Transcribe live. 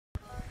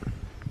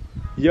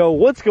Yo,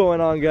 what's going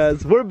on,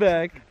 guys? We're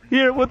back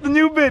here with the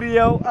new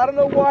video. I don't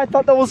know why I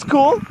thought that was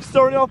cool.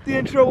 Starting off the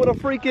intro with a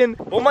freaking,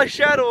 well, my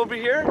shadow over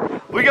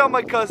here. We got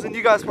my cousin.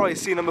 You guys probably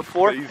seen him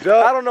before. I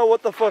don't know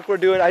what the fuck we're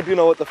doing. I do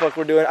know what the fuck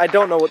we're doing. I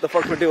don't know what the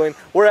fuck we're doing.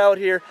 We're out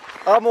here.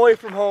 I'm away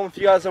from home, if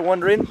you guys are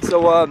wondering.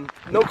 So,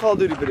 no Call of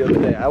Duty video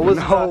today. I was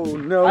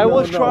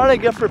trying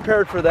to get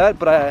prepared for that,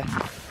 but I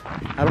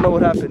don't know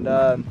what happened.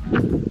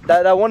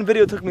 That one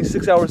video took me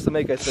 6 hours to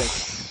make, I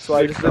think. So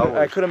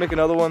I couldn't make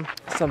another one,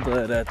 something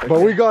like that. Okay.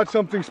 But we got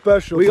something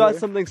special. We got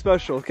something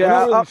special. Okay,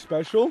 not really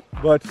special,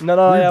 but we've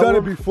done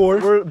it before.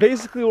 We're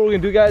basically what we're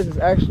gonna do, guys, is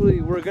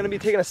actually we're gonna be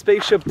taking a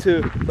spaceship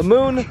to the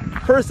moon.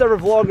 First ever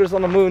vloggers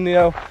on the moon, you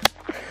know.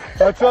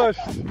 That's us.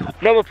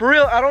 No, but for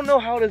real, I don't know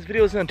how this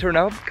video is gonna turn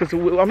out because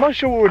I'm not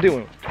sure what we're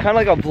doing. Kind of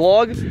like a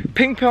vlog,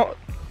 ping pong.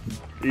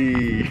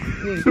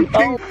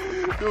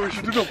 Yo, we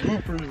should do the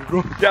bloopers,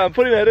 bro. Yeah, I'm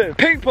putting that in.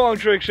 Ping pong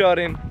trick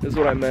shotting is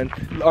what I meant.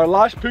 Our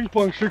last ping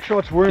pong trick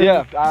shots weren't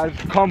as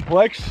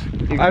complex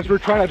as we're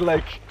trying to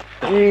like.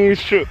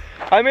 It's true.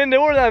 I mean, they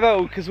weren't that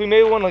bad because we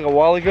made one like a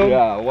while ago.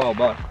 Yeah, a while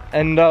back.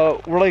 And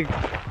we're like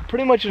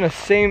pretty much in the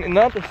same,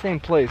 not the same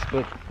place,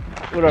 but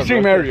whatever.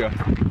 Same area.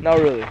 Not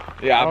really.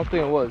 Yeah. I don't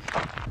think it was.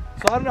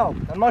 So I don't know.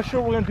 I'm not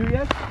sure what we're gonna do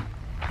yet.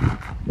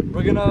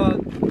 We're gonna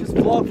just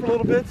vlog for a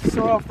little bit,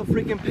 start off the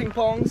freaking ping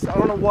pongs. I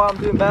don't know why I'm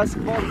doing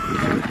basketball,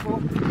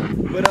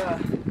 but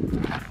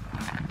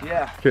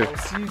yeah. Okay. I'll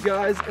see you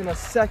guys in a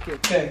second.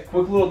 Okay,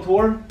 quick little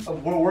tour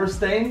of where we're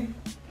staying.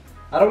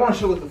 I don't want to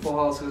show like the full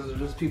house because there's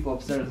just people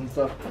upstairs and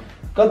stuff.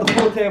 Got the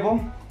pool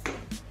table.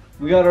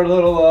 We got our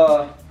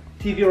little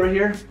TV right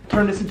here.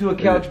 Turn this into a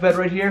couch bed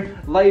right here.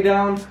 Lay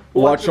down.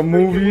 Watch some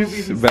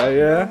movies.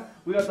 Yeah.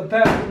 We got the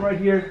bathroom right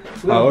here.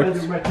 We got the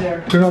bedroom right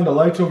there. Turn on the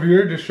lights over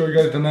here, just show you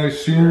guys the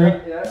nice scenery.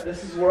 Yeah,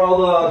 this is where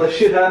all the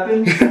shit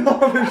happens.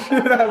 All the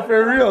shit happens,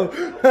 for real.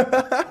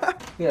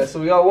 Yeah, so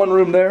we got one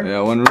room there.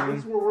 Yeah, one room.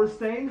 This is where we're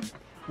staying.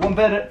 One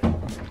bed.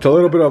 It's a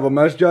little bit of a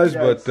mess, guys,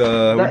 but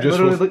we just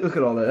look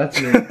at all that.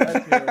 That's me. That's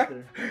me right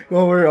there.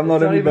 Don't worry, I'm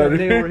not any better.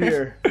 It's not even a day we're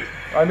here.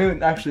 I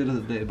mean, actually, it is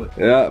a day, but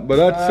yeah, but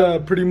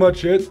that's pretty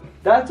much it.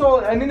 That's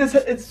all. I mean, it's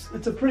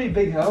a pretty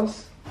big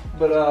house,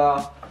 but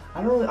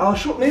I don't really. I'll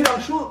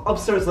show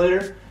upstairs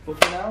later. But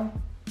for now,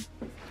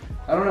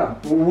 I don't know.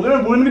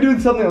 We're gonna be doing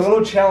something, a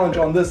little challenge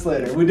on this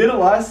later. We did it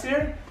last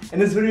year. In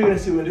this video, you're gonna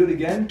see we're gonna do it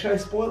again. Should I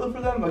spoil it for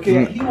them?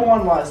 Okay, he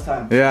won last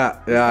time. Yeah,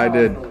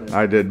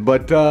 I did.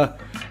 But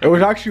it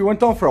was actually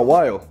went on for a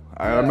while.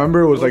 I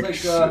remember it was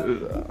like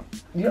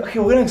yeah, okay,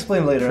 we're gonna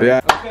explain later. Yeah.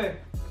 Okay,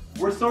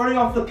 we're starting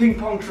off the ping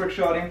pong trick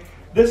shotting.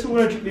 This is what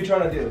we're gonna be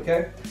trying to do.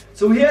 Okay,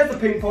 so he has the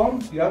ping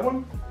pong. You have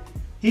one?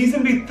 He's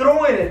gonna be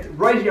throwing it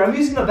right here. I'm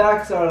using the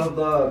backside of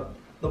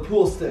the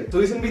pool stick.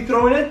 So he's gonna be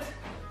throwing it.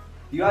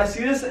 You guys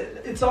see this?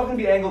 It's not gonna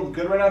be angled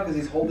good right now because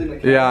he's holding the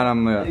camera. Yeah,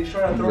 and I'm he's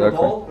trying to throw the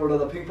ball or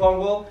the ping pong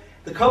ball.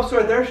 The cup's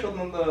right there. Show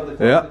them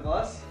the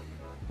glass.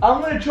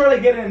 I'm gonna try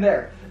to get in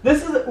there.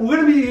 We're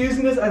gonna be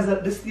using this as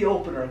this is the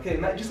opener. Okay,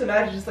 just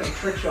imagine just like a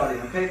trick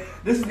shotting. Okay,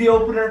 this is the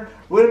opener.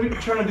 We're gonna be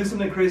trying to do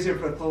something crazier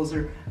for a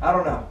closer. I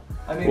don't know.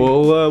 I mean,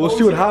 well, we'll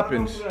see what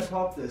happens. We're gonna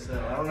top this.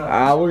 I don't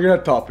know. We're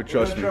gonna top it.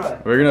 Trust me.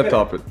 We're gonna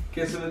top it.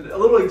 Okay, so a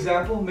little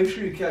example. Make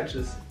sure you catch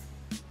this.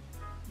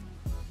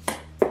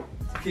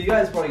 Okay, you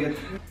guys probably get.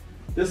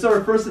 This is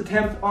our first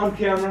attempt on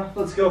camera.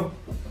 Let's go.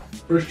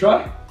 First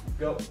try.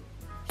 Go.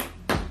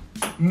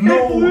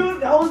 No. Hey,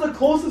 that was the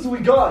closest we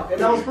got,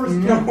 and that was first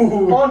attempt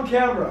on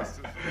camera.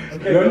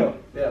 Okay, go.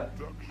 Yeah.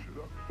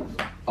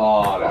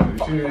 Oh,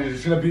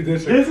 it's gonna be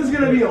this. This is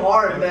gonna be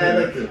hard, man.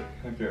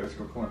 Okay, let's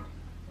go. Come on.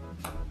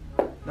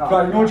 No,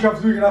 you know what you have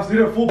to do? You're gonna have to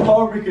hit it full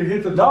power, make it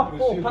hit the top.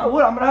 Full power.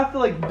 What? I'm gonna have to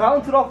like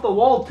bounce it off the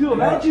wall too.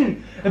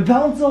 Imagine it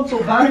bounces off the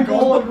back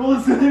wall and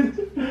goes in.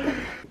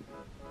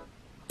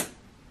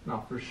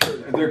 No, for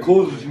sure. If they're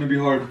closed, it's gonna be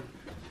hard.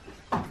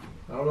 I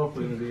don't know if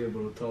we're gonna be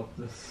able to top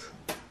this.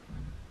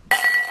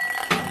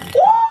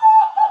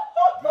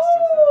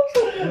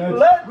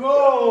 Let's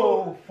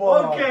go!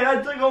 Okay,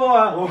 that took a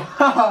while.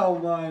 Wow,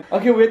 man.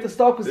 Okay, we had to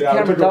stop because the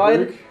camera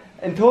died.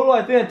 In total,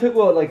 I think it took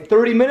what, like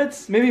 30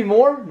 minutes, maybe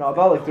more? No,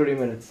 about like 30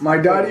 minutes. My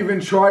dad even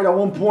tried at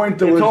one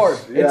point. It's hard.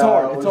 It's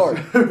hard.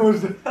 It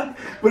was,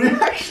 but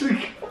it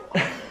actually.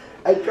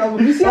 I can't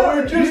believe. You see how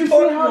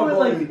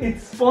it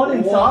spun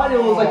inside?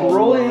 It was like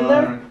rolling in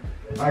there.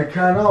 I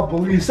cannot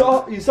believe. You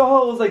saw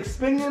how it was like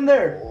spinning in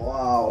there.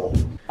 Wow.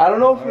 I don't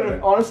know if we're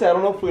gonna, honestly, I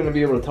don't know if we're gonna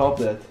be able to top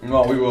that.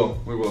 No, we will.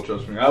 We will.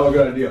 Trust me. I have a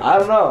good idea. I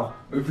don't know.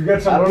 If we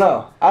get some, I don't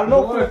know. I don't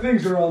know. A lot of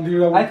things around here.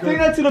 That we think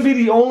that's gonna be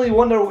the only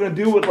one that we're gonna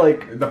do with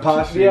like the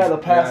passing. Yeah, the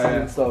passing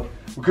and stuff.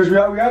 Because we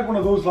had one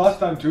of those last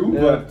time too,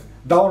 but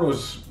that one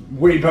was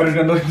way better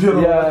than the other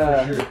one.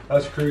 That's for sure.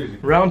 That's crazy.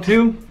 Round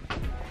 2,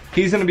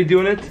 he's gonna be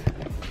doing it.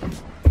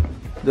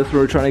 That's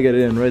where we're trying to get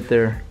it in, right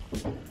there.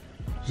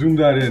 Zoom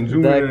that in.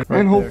 Zoom that in. Right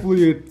and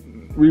hopefully it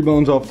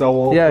rebounds off that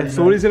wall. Yeah.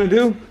 So what he's gonna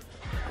do?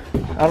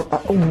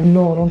 Oh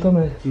no! Don't tell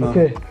me. No.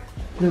 Okay.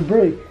 Did it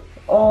break?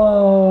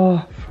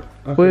 Oh.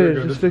 Okay,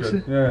 wait, just fix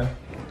it. Yeah.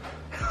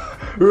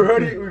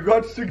 We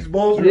got 6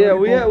 balls. We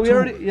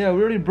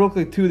already broke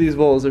like 2 of these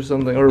balls or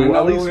something, or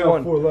at least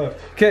 1. 4 left.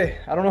 Okay,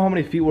 I don't know how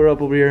many feet we're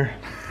up over here.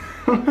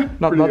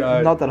 not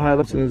that high.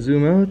 Let's gonna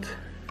zoom out.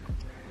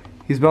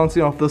 He's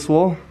bouncing off this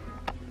wall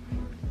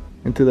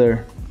into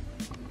there.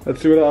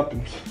 Let's see what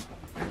happens.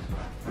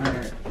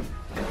 Alright.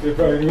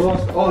 You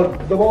lost. Oh,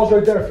 the ball's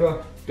right there,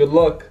 Phil. Good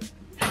luck.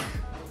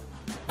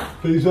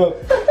 Please up.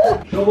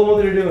 Show them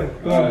what you're doing.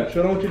 Go on, Alright.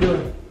 show them what you're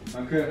doing.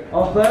 Okay.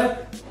 Off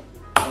that.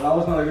 Well, that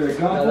was not a good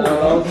example. No,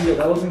 that wasn't good.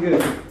 That wasn't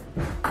good.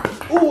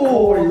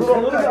 Oh, a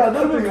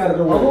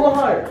little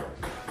higher.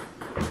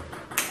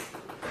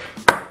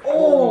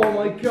 Oh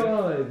my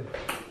god.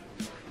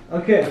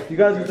 Okay, you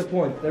guys get the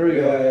point. There we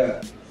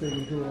go. Yeah.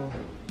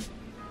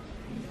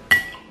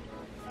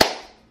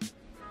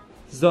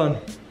 It's done.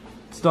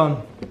 It's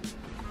done.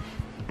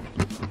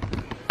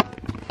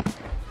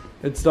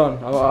 It's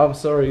done. I'm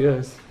sorry,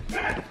 guys.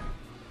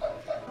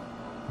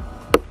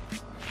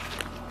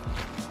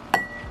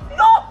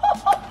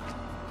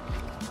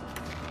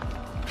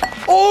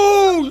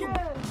 Oh!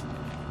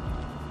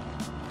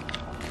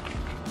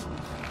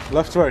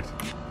 Left, right.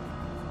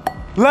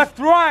 Left,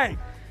 right!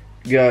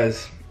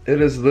 Guys,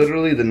 it is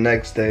literally the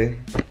next day.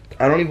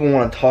 I don't even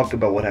want to talk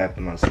about what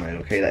happened last night,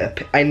 okay?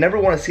 I never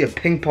want to see a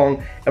ping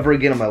pong ever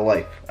again in my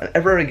life.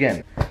 Ever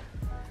again.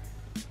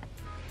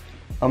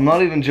 I'm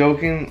not even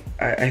joking.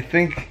 I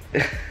think...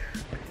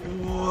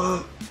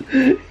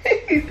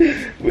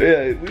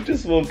 Yeah, we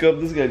just woke up.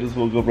 This guy just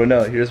woke up right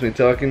now. Here's me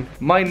talking.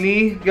 My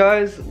knee,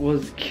 guys,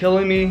 was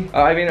killing me.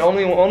 I mean,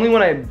 only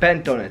when I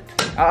bent on it.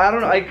 I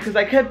don't know, because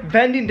I kept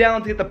bending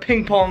down to get the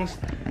ping pongs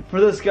for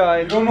this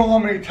guy. You don't know how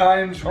many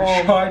times we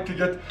tried to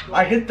get.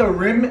 I hit the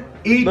rim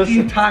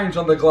 18 times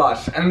on the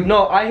glass, and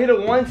no, I hit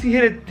it once. He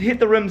hit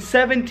the rim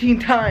 17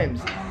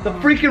 times. The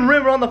freaking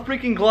rim around the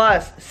freaking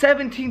glass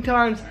 17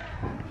 times.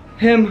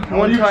 Him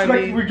one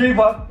time. We gave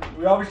up.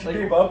 We obviously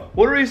gave up.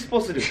 What are we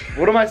supposed to do?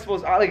 What am I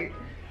supposed to, like?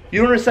 You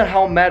don't understand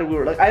how mad we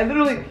were. Like, I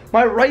literally,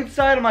 my right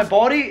side of my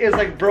body is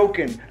like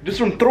broken. Just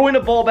from throwing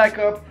the ball back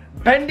up,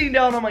 bending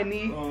down on my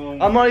knee.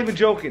 I'm not even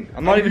joking.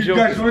 I'm not even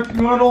joking. Guys, you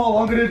wanna know how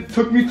long it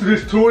took me to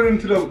just throw it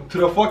into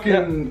the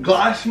fucking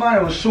glass,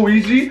 man? It was so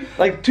easy.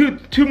 Like two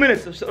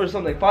minutes or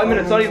something. 5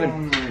 minutes, not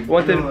even.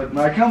 Man,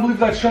 I can't believe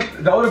that shot.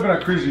 That would have been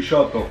a crazy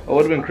shot, though. It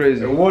would have been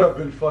crazy. It would have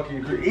been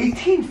fucking crazy.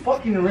 18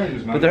 fucking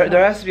rims, man. But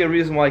there has to be a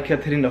reason why I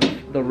kept hitting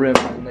the rim.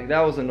 Like,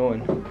 that was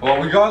annoying. Well,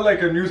 we got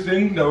like a new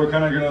thing that we're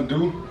kind of gonna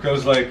do,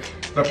 because like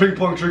the ping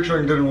pong trick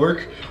shotting didn't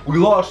work. We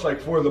lost like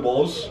 4 of the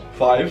balls,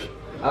 5.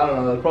 I don't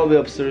know, they're probably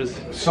upstairs.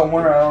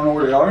 Somewhere, I don't know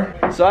where they are.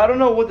 So I don't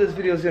know what this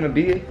video is gonna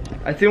be.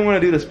 I think we're gonna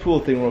do this pool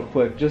thing real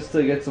quick, just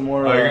to get some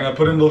more. Are you gonna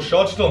put in those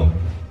shots though?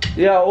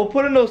 Yeah, we'll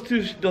put in those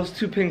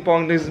two ping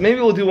pong things. Maybe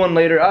we'll do one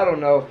later. I don't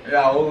know.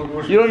 Yeah,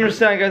 you don't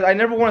understand, guys. I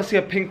never want to see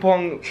a ping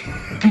pong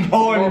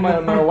ball in my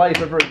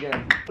life ever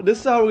again. This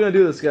is how we're gonna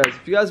do this, guys.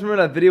 If you guys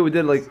remember that video we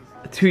did like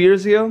 2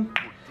 years ago,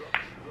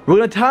 we're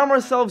gonna time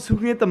ourselves who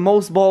can get the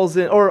most balls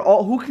in, or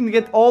who can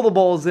get all the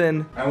balls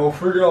in. And we'll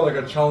figure out like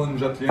a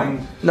challenge at the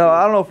end. No,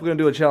 I don't know if we're gonna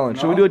do a challenge.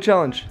 No? Should we do a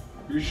challenge?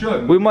 You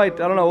should. We might.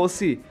 I don't know. We'll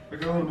see.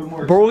 Make it a little bit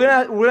more. But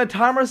we're gonna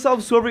time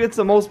ourselves. Whoever gets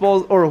the most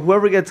balls, or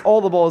whoever gets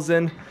all the balls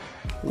in,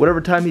 whatever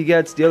time he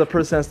gets, the other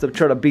person has to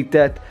try to beat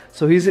that.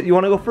 So you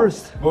want to go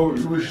first? Well,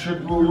 we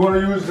want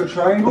to use the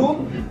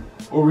triangle,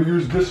 or we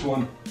use this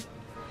one.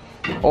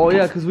 Oh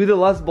yeah, because we did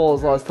less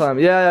balls last time.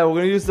 Yeah, we're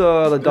gonna use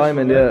the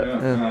diamond.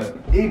 Yeah.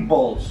 8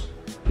 balls.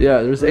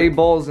 Yeah, there's 8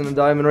 balls in the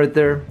diamond right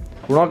there.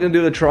 We're not gonna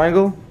do the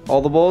triangle,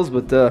 all the balls,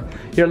 but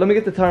here, let me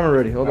get the timer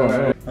ready. Hold on.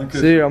 Right. Okay.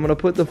 See here, I'm gonna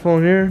put the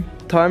phone here.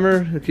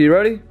 Timer. Okay, you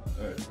ready?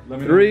 Right. Let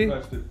me 3,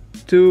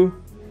 2,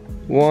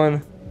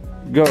 1,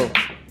 go.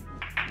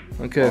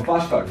 Okay. Oh,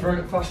 fast start,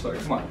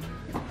 come on.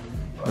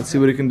 Let's see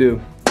what he can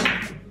do.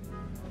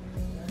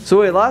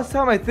 So wait, last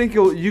time I think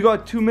you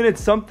got 2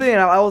 minutes something,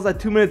 and I was at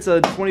 2 minutes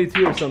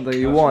 22 or something.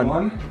 You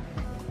won.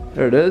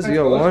 There it is. You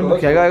got 1.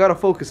 Okay, I gotta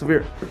focus over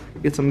here.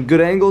 Get some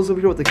good angles over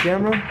here with the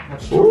camera.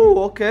 Ooh,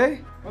 okay.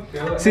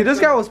 See, this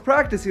guy was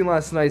practicing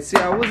last night. See,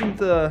 I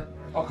wasn't. Oh,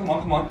 come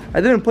on. I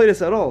didn't play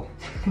this at all.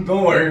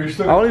 Don't worry, you're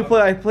still. I only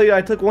play.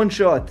 I took 1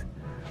 shot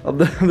of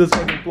this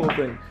fucking pool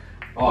thing.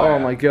 Oh yeah.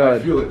 My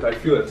god. I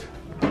feel it.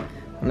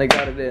 And I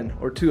got it in,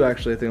 or 2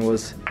 actually. I think it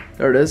was.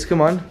 There it is. Come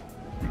on.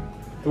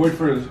 Wait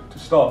for it to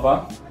stop,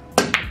 huh?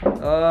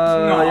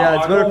 No, yeah,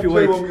 it's better if you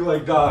wait. Don't play with me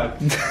like that.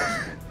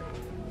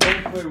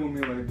 Don't play with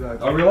me like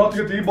that. Are we allowed to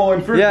get the E-ball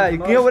in first? Yeah, you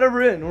can get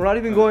whatever in. We're not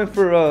even going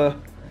for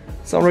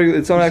it's not regular.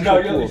 It's not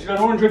actual pool. You got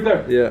an orange right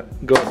there. Yeah,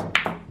 go.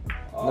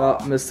 No,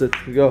 missed it.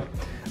 Go.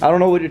 I don't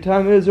know what your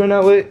time is right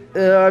now. Wait.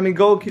 I mean,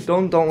 go.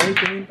 Don't wait.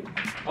 I mean.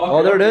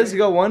 Oh, there it is. You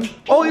got 1.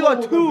 Oh, you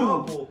got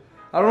 2.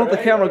 I don't know if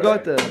the camera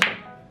got that.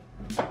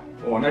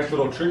 Oh, nice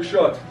little trick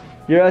shot.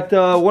 You're at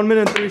 1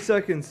 minute and 3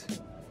 seconds.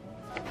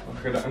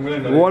 Okay, I'm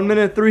gonna 1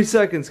 minute 3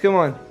 seconds. Come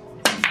on.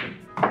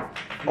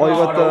 Oh, you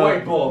got the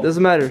white ball.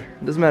 Doesn't matter.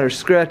 Doesn't matter.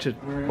 Scratch it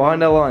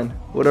behind that line.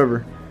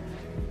 Whatever.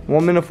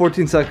 1 minute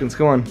 14 seconds.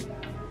 Come on.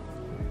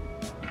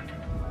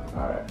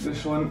 Alright,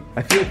 this one.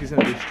 I feel like he's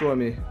gonna destroy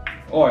me.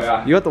 Oh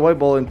yeah. You got the white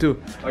ball in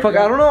too. Like Fuck,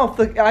 that? I don't know if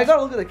I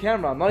gotta look at the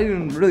camera. I'm not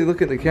even really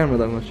looking at the camera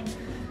that much.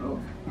 Oh.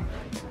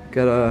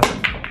 Gotta.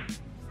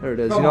 There it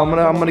is. You know,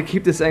 I'm gonna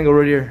keep this angle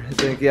right here. I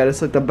think, yeah,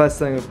 that's like the best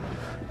thing.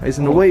 He's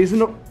in the way. He's in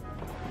the.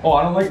 Oh,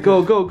 I don't like.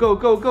 Go, this. go, go,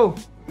 go, go.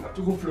 I have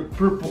to go for the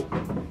purple.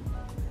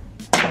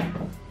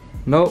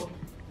 Nope.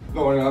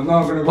 No, I'm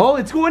not gonna go. Oh,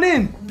 it's going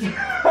in.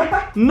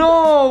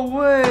 No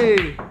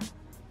way.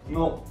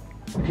 No.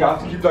 Okay, I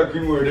have to keep that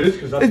green where it is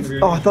because that's gonna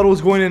be. Oh, I thought it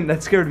was going in.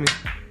 That scared me.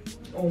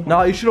 Oh my.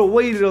 No, you should have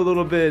waited a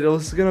little bit. It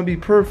was gonna be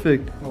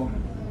perfect. Oh.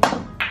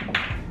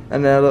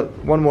 And then look,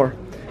 one more.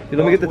 Here,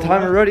 let me get the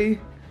timer ready.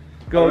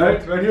 Go.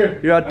 Right here.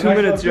 You're at 2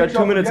 minutes. You're at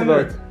 2 minutes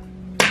about.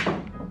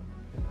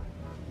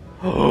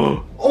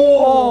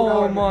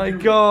 Oh my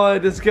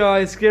god, this guy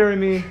is scaring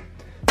me.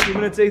 2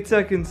 minutes, 8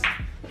 seconds.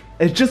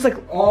 It's just like.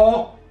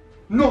 Oh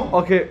no.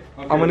 Okay,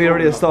 I'm gonna get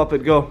ready to stop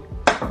it. Go.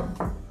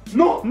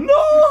 No.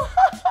 No.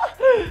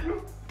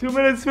 2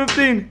 minutes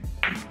 15.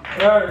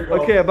 There you go.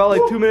 Okay, about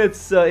like 2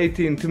 minutes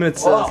 18. 2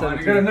 minutes Oh, man, 17.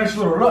 you got a nice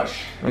little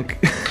rush. Okay.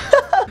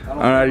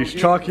 Alright, he's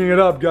chalking it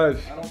up, guys.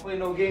 I don't play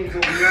no games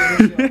over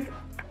here.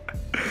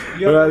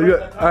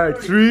 Alright,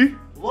 3.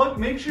 Look,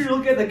 make sure you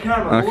look at the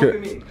camera. Okay. Look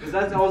at me, because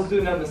that's how I was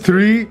doing that mistake.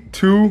 3,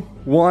 2,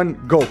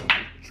 1, go.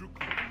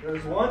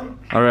 There's one.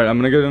 Alright, I'm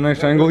gonna get a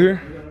nice angle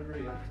here.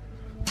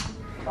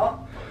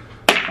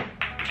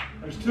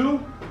 There's 2,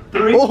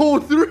 3. Oh,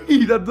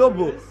 3, that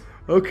double.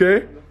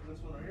 Okay.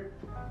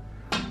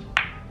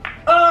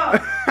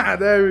 Ah!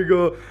 There we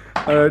go.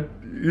 Alright,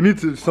 you need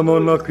to some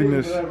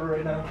unluckiness.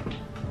 Right now.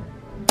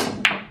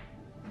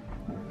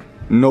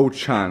 No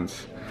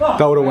chance. Fuck,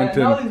 That would have man, went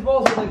now in. these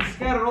balls are like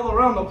scattered all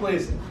around the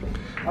place.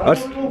 I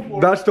don't wanna go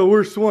for That's the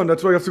worst one.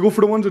 That's why you have to go for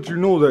the ones that you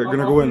know that are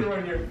gonna go in.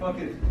 Right here. Fuck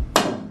it.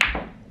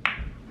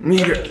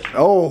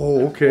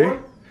 Oh, okay. I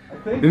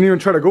think. Didn't even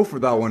try to go for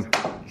that one. I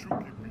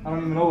don't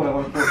even know what I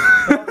want to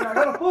focus. I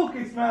gotta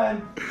focus,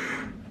 man.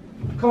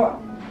 Come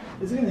on.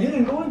 Is it gonna hit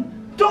and go in?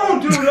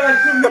 Don't do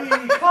that to me.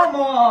 Come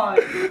on.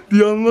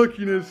 The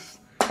unluckiness.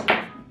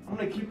 I'm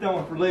gonna keep that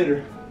one for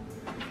later.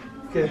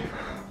 Okay,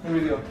 here we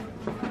go.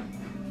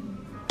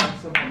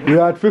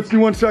 We're at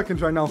 51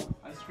 seconds right now.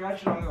 I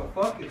scratched it, I'm gonna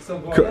fuck, it's still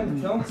going in,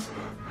 it counts.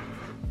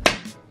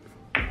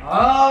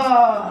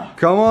 Ah!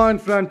 Come on,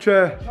 France.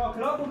 Chalk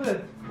it up a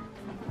bit.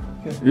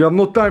 You have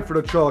no time for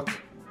the chalk.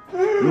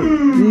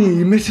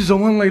 He misses a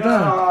one like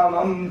that.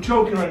 I'm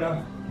choking right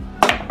now.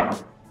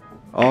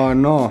 Oh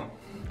no.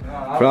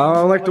 But I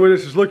don't like the way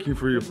this is looking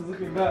for you. This is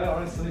looking bad,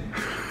 honestly.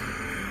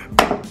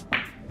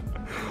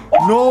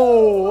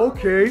 No,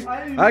 okay.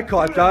 I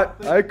caught that.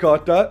 I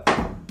caught that.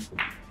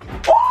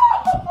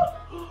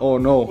 Oh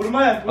no. What am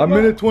I at? A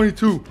minute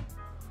 22.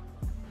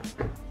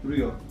 Here we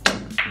go.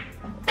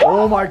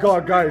 Oh my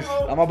god, guys.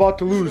 I'm about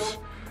to lose.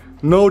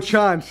 No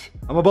chance.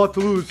 I'm about to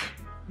lose.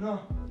 No.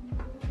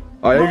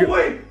 Right, No,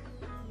 wait!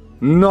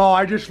 no,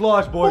 I just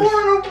lost, boys.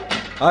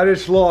 I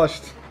just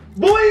lost.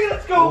 Boy,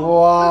 let's go!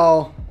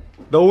 Wow.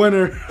 The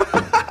winner.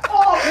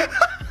 Oh!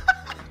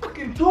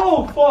 Fucking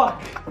toe,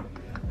 fuck!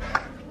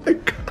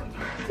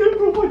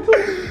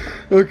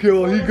 Okay,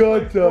 well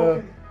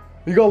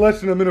he got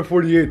less than a minute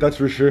 48, that's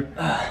for sure.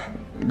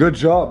 Good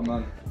job,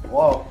 man.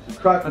 Wow.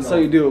 That's how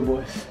you do it,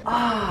 boys.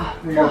 Ah,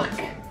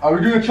 fuck. Are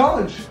we doing a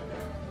challenge?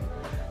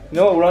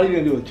 No, we're not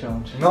even gonna do a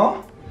challenge.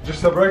 No?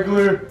 Just a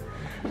regular.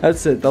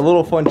 That's it, the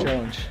little fun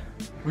challenge.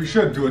 We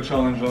should do a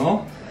challenge,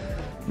 though.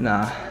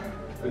 Nah.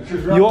 It's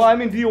just I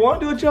mean, do you want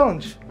to do a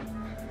challenge?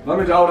 That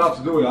means I would have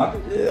to do it, huh?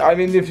 I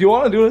mean, if you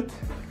want to do it.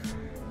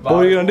 What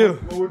are you gonna do?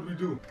 What would we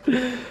do?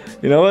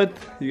 You know what?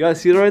 You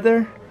guys see it right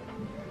there?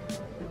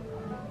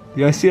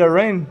 You guys see that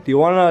rain? Do you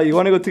wanna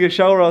go take a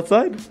shower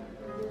outside?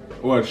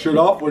 What, shirt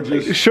off or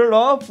just? Shirt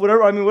off,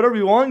 whatever. I mean, whatever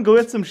you want. Go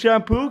get some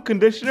shampoo,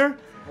 conditioner.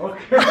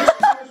 Okay.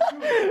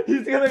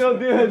 He's gonna go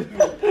do it.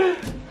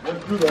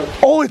 Let's do that.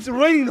 Oh, it's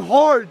raining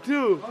hard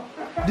too.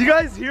 Do you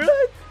guys hear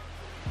that?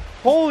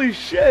 Holy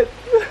shit.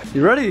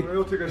 You ready?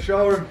 We'll take a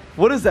shower.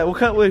 What is that? What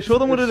kind? Wait, show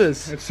them what it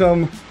is. It's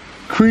some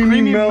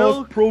creamy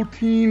milk,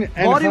 protein,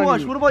 and Body honey.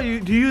 wash. What about you?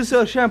 Do you use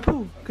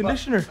shampoo,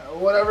 conditioner?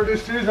 Whatever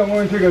this is, I'm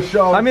going to take a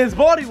shower. I mean, it's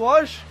body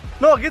wash.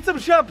 No, get some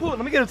shampoo. Let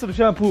me get some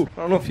shampoo.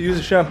 I don't know if you use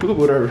a shampoo, but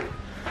whatever.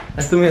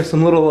 I think we have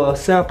some little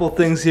sample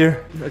things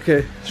here.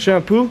 Okay,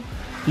 shampoo.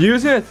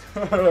 Use it.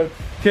 Alright.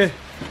 Okay.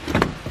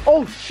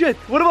 Oh shit!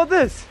 What about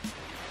this?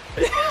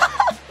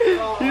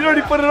 You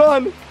already put it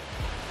on.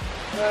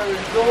 There we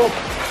go.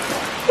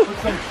 Put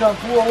some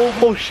shampoo all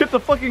over. Oh shit! The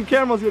fucking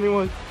camera's getting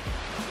one.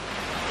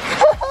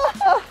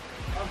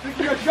 I'm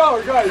taking a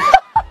shower, guys.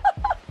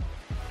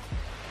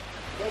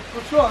 That's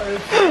for sure.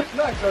 It's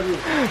snacks out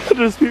here.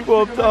 There's people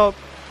up top.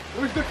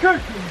 Where's the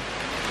curtain?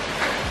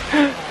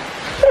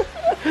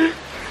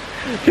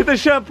 Get the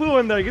shampoo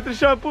in there. Get the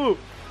shampoo.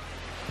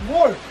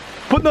 More.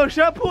 Put no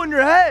shampoo in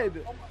your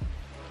head.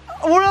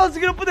 Where else are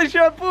you gonna put the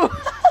shampoo?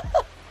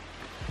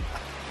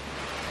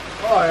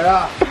 Oh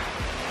yeah.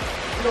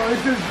 You know,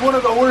 this is one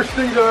of the worst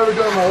things I've ever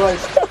done in my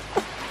life.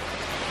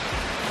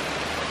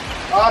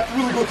 I have to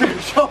really go take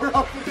a shower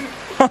after this.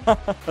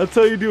 That's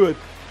how you do it.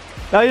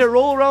 Now you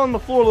roll around on the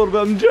floor a little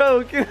bit. I'm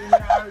joking.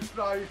 it's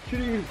not. Are you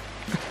kidding me?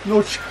 No,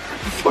 it's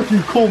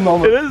fucking cold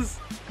now. It is.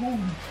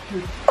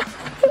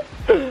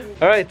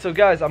 Alright, so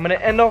guys, I'm gonna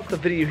end off the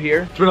video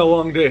here. It's been a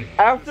long day.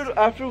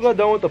 After we got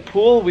done with the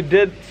pool, we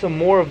did some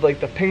more of like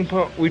the ping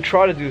pong. We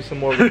tried to do some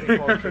more of the ping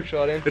pong trick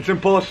shotting. It's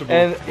impossible.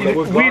 And we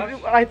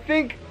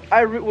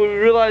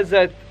realized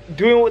that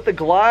doing it with the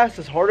glass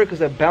is harder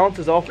because it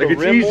bounces off the rim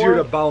more. It's easier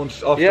to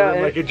bounce off the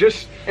rim. Like it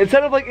just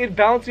instead of like it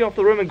bouncing off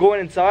the rim and going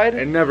inside.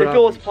 It never. If it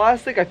was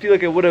plastic, I feel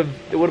like it would have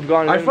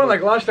gone. I felt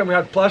like last time we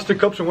had plastic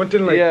cups and went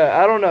in like. Yeah,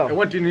 I don't know. It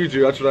went in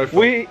easier. That's what I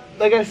felt.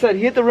 Like I said,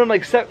 he hit the rim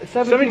like 17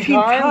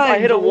 times. I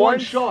hit it one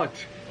shot.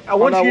 The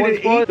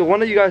one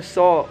that you guys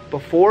saw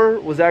before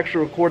was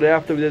actually recorded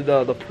after we did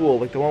the pool,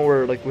 like the one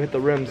where like we hit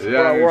the rims,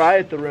 where I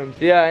hit the rims.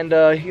 Yeah, and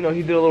you know,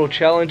 he did a little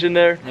challenge in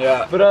there.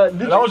 Yeah. But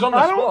that was on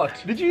the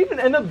spot. Did you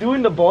even end up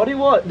doing the body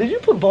wash? Did you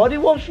put body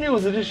wash in it, or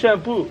was it just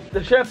shampoo?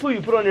 The shampoo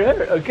you put on your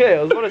hair. Okay,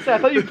 I was gonna say I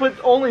thought you put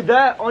only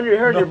that on your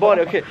hair and your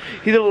body. Okay,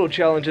 he did a little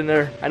challenge in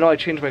there. I know I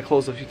changed my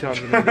clothes a few times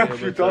in the video, a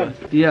few times.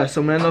 Yeah,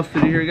 so I'm gonna end off the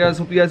video here, guys.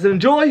 Hope you guys did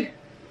enjoy.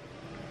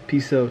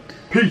 Peace out.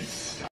 Peace.